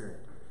Holy Spirit.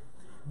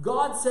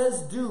 God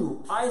says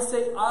do, I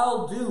say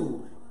I'll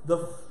do, The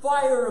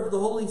fire of the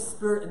Holy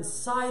Spirit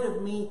inside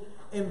of me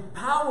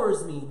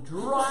empowers me,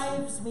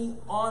 drives me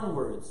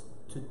onwards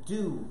to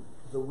do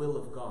the will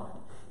of God.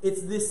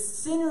 It's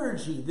this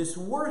synergy, this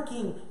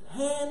working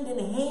hand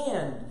in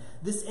hand,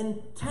 this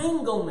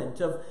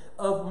entanglement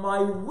of my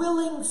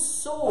willing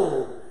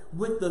soul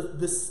with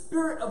the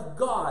Spirit of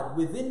God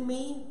within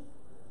me,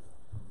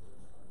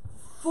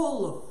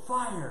 full of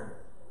fire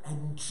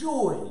and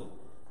joy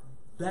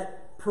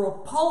that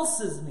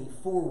propulses me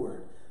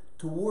forward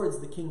towards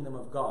the kingdom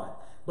of God.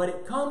 But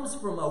it comes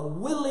from a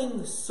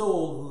willing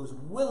soul who's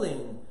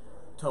willing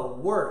to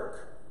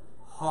work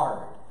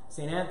hard.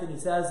 St. Anthony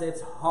says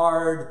it's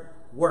hard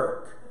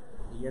work.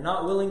 If you're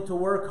not willing to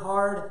work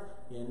hard,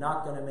 you're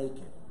not going to make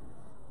it.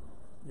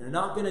 You're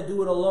not going to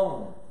do it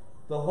alone.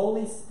 The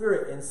Holy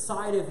Spirit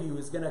inside of you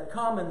is going to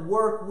come and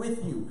work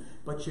with you,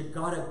 but you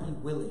got to be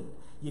willing.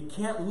 You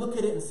can't look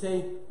at it and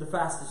say the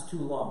fast is too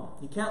long.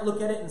 You can't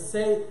look at it and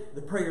say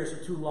the prayers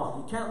are too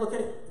long. You can't look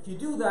at it. If you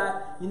do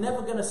that, you're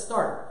never going to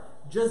start.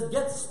 Just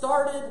get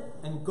started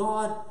and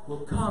God will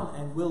come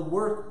and will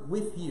work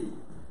with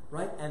you,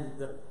 right? And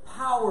the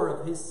power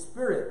of His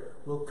Spirit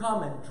will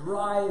come and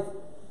drive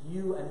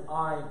you and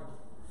I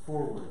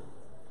forward.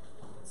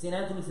 St.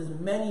 Anthony says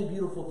many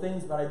beautiful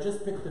things, but I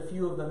just picked a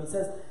few of them. He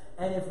says,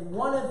 and if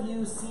one of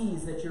you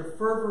sees that your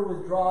fervor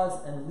withdraws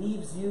and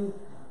leaves you,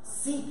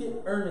 seek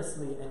it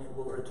earnestly and it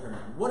will return.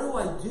 What do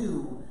I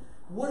do?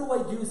 What do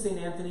I do, St.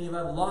 Anthony, if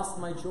I've lost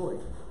my joy?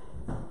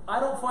 I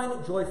don't find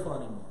it joyful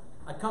anymore.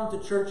 I come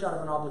to church out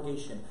of an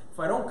obligation. If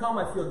I don't come,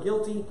 I feel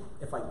guilty.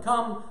 If I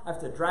come, I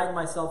have to drag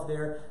myself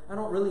there. I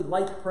don't really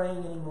like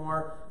praying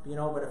anymore,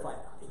 but if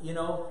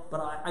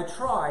I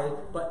try.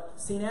 But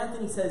St.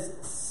 Anthony says,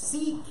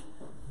 seek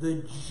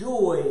the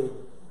joy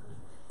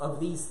of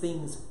these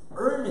things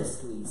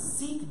earnestly.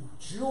 Seek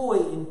joy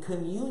in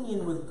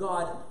communion with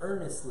God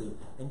earnestly,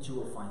 and you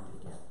will find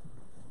it again.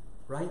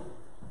 Right?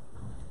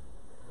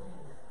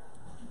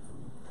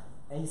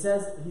 And he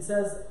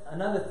says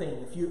another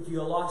thing. If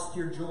you lost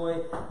your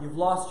joy, you've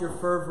lost your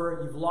fervor,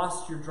 you've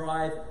lost your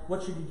drive,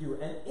 what should you do?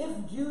 And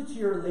if due to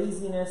your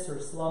laziness or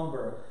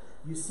slumber,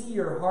 you see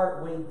your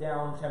heart weighed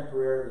down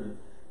temporarily,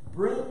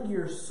 bring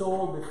your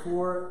soul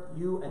before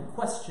you and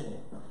question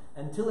it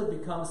until it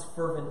becomes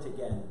fervent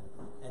again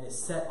and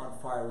is set on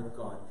fire with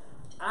God.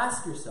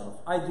 Ask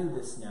yourself, I do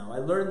this now. I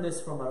learned this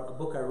from a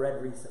book I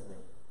read recently.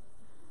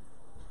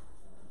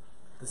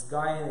 This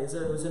guy, it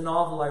was a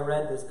novel I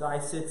read. This guy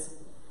sits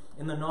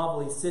in the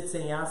novel, he sits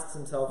and he asks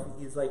himself,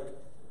 he's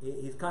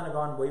kind of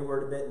gone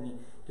wayward a bit and he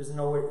doesn't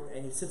know where,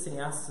 and he sits and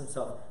he asks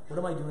himself, what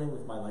am I doing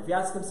with my life? He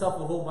asks himself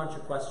a whole bunch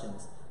of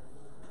questions.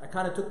 I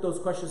kind of took those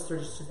questions to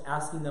just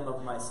asking them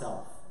of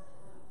myself.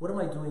 What am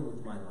I doing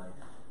with my life?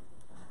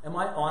 Am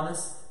I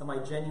honest? Am I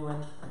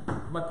genuine?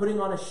 Am I putting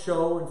on a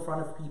show in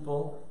front of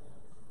people?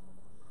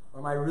 Or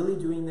am I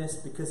really doing this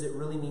because it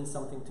really means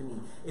something to me?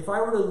 If I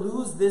were to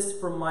lose this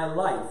from my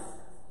life,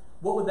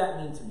 what would that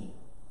mean to me?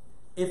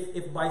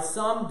 If by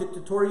some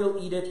dictatorial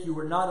edict you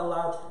were not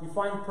allowed, you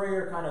find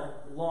prayer kind of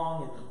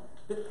long and a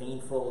bit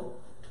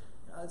painful.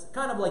 It's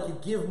kind of like you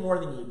give more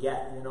than you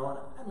get, And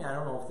I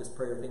don't know if this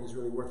prayer thing is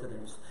really worth it.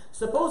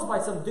 Suppose by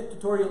some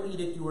dictatorial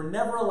edict you were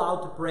never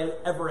allowed to pray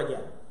ever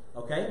again.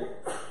 Okay?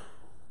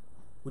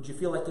 Would you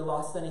feel like you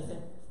lost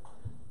anything?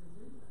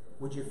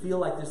 Would you feel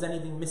like there's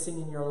anything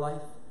missing in your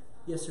life?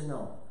 Yes or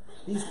no?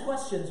 These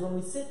questions, when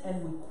we sit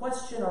and we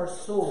question our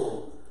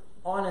soul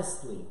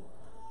honestly,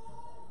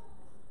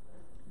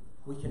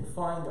 we can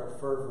find our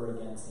fervor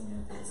again, St.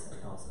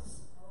 Anthony tells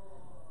us.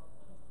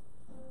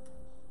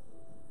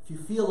 If you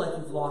feel like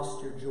you've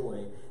lost your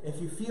joy,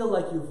 if you feel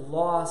like you've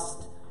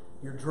lost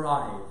your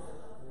drive,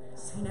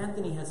 St.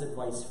 Anthony has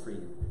advice for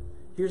you.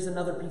 Here's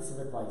another piece of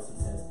advice, he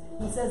says.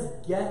 He says,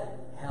 get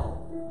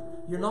help.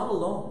 You're not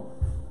alone.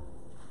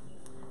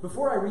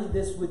 Before I read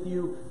this with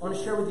you, I want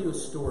to share with you a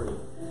story.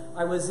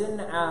 I was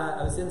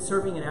in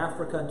serving in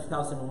Africa in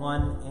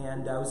 2001,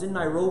 and I was in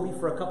Nairobi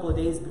for a couple of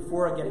days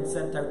before getting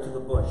sent out to the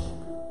bush.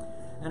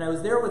 And I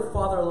was there with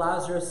Father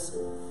Lazarus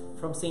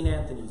from St.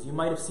 Anthony's. You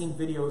might have seen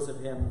videos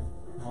of him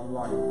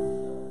online.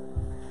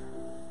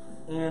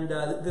 And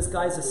this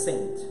guy's a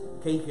saint.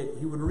 Okay,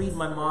 he would read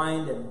my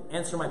mind and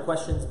answer my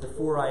questions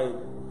before I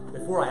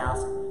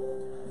asked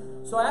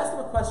him. So I asked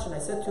him a question. I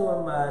said to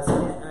him,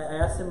 I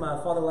asked him,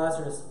 Father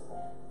Lazarus.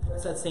 I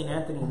said St.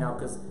 Anthony now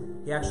because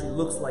he actually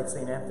looks like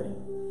St. Anthony.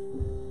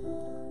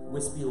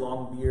 Wispy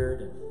long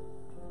beard, and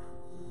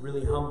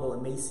really humble,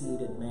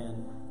 emaciated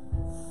man,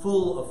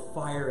 full of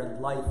fire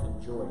and life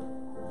and joy.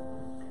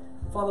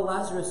 Father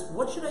Lazarus,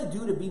 what should I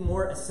do to be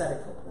more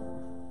ascetical?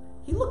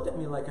 He looked at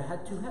me like I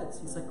had two heads.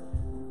 He's like,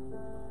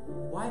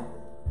 why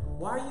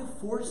are you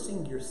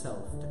forcing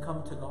yourself to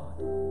come to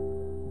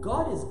God?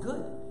 God is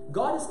good.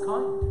 God is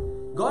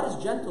kind. God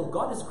is gentle.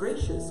 God is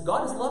gracious.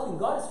 God is loving.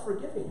 God is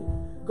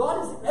forgiving.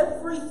 God is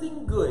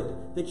everything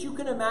good that you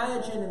can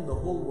imagine in the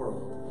whole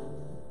world.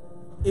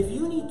 If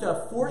you need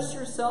to force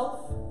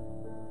yourself,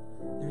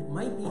 there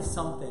might be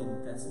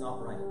something that's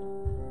not right.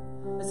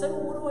 I said,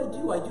 well, what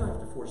do? I do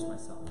have to force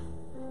myself.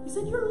 He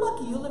said, you're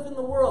lucky you live in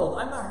the world.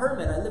 I'm a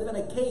hermit. I live in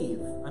a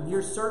cave. I'm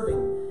here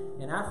serving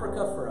in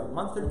Africa for a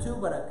month or two,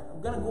 but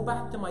I'm going to go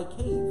back to my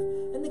cave.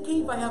 In the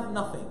cave, I have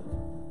nothing.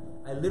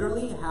 I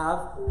literally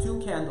have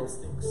 2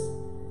 candlesticks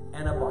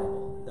and a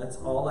Bible. That's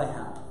all I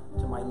have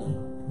to my name.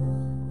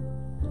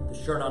 The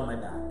shirt on my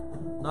back.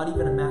 Not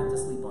even a mat to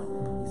sleep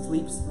on. He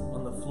sleeps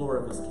on the floor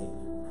of his cave.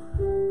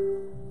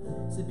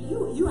 He said,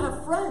 but you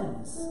have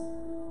friends.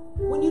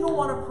 When you don't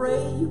want to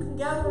pray, you can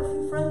gather a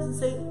few friends and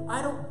say,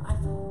 I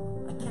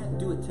can't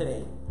do it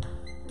today.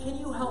 Can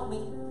you help me?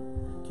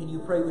 Can you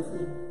pray with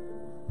me?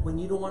 When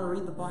you don't want to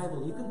read the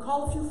Bible, you can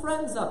call a few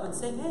friends up and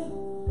say, hey,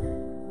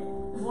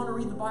 you want to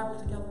read the Bible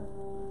together?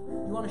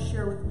 You want to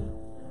share with me?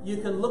 You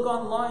can look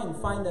online,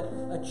 find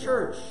a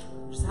church,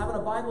 just having a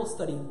Bible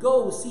study.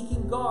 Go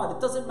seeking God.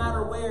 It doesn't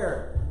matter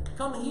where.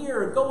 Come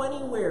here, go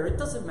anywhere. It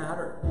doesn't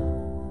matter.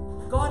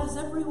 God is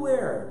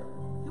everywhere.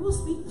 He will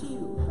speak to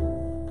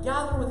you.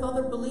 Gather with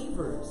other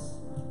believers.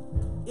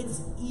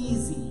 It's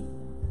easy.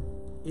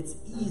 It's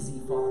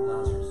easy, Father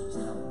Lazarus was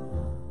telling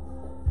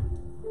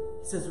me.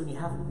 He says, when you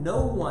have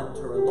no one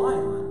to rely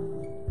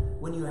on,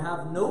 when you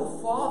have no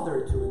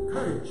father to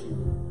encourage you,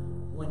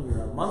 when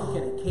you're a monk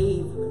in a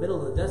cave in the middle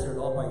of the desert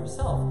all by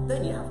yourself,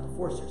 then you have to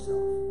force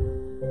yourself.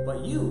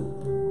 But you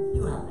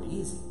have it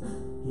easy,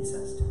 he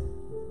says to me.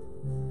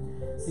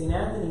 St.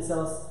 Anthony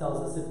tells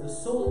us, if the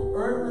soul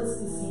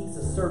earnestly seeks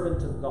a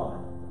servant of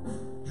God,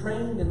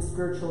 trained in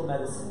spiritual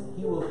medicine,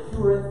 he will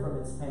cure it from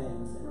its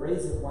pangs and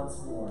raise it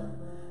once more,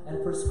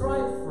 and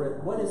prescribe for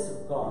it what is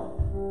of God,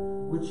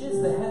 which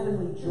is the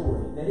heavenly joy,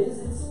 that is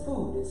its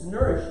food, its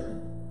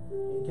nourishment.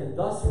 It can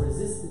thus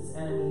resist its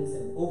enemies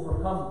and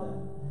overcome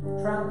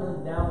them,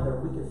 trampling down their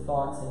wicked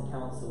thoughts and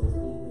counsels,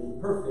 being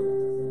made perfect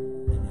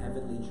in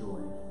heavenly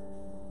joy.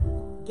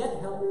 Get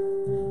help.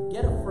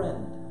 Get a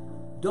friend.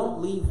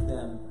 Don't leave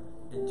them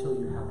until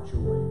you have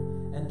joy.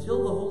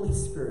 Until the Holy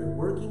Spirit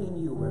working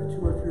in you, where 2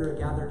 or 3 are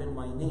gathered in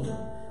my name,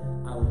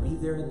 I will be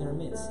there in their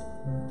midst.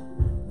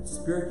 The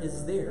Spirit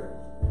is there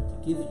to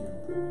give you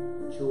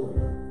joy.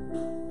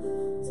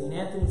 St.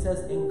 Anthony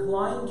says,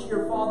 incline to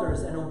your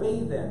fathers and obey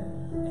them,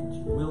 and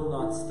you will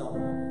not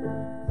stumble.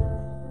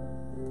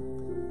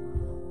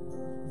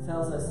 He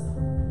tells us,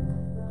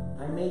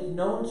 I make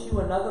known to you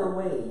another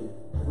way,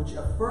 which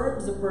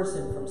affirms a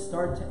person from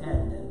start to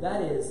end, and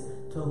that is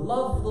to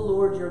love the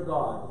Lord your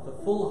God with a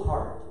full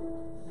heart.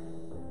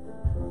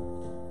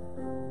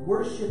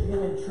 Worship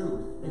him in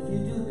truth. If you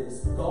do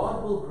this,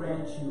 God will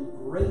grant you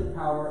great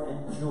power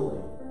and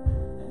joy,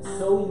 and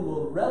so you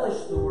will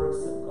relish the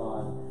works of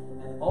God,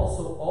 and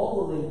also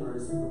all the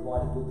labors of the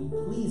body will be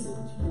pleasing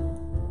to you.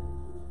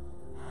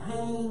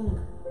 Hang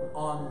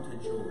on to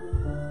joy.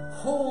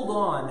 Hold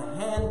on,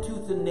 hand,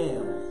 tooth, and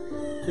nail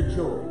to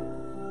joy.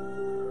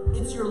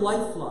 It's your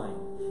lifeline.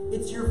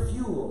 It's your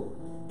fuel.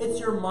 It's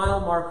your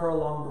mile marker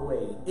along the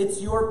way.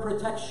 It's your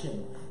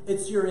protection.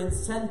 It's your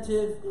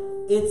incentive.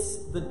 It's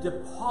the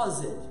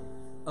deposit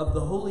of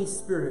the Holy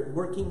Spirit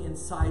working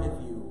inside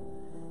of you.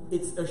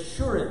 It's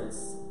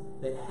assurance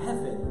that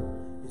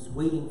heaven is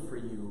waiting for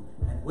you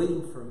and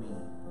waiting for me,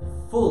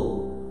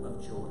 full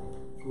of joy.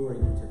 Glory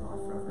be to God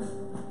forever.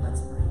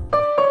 Let's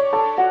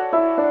pray.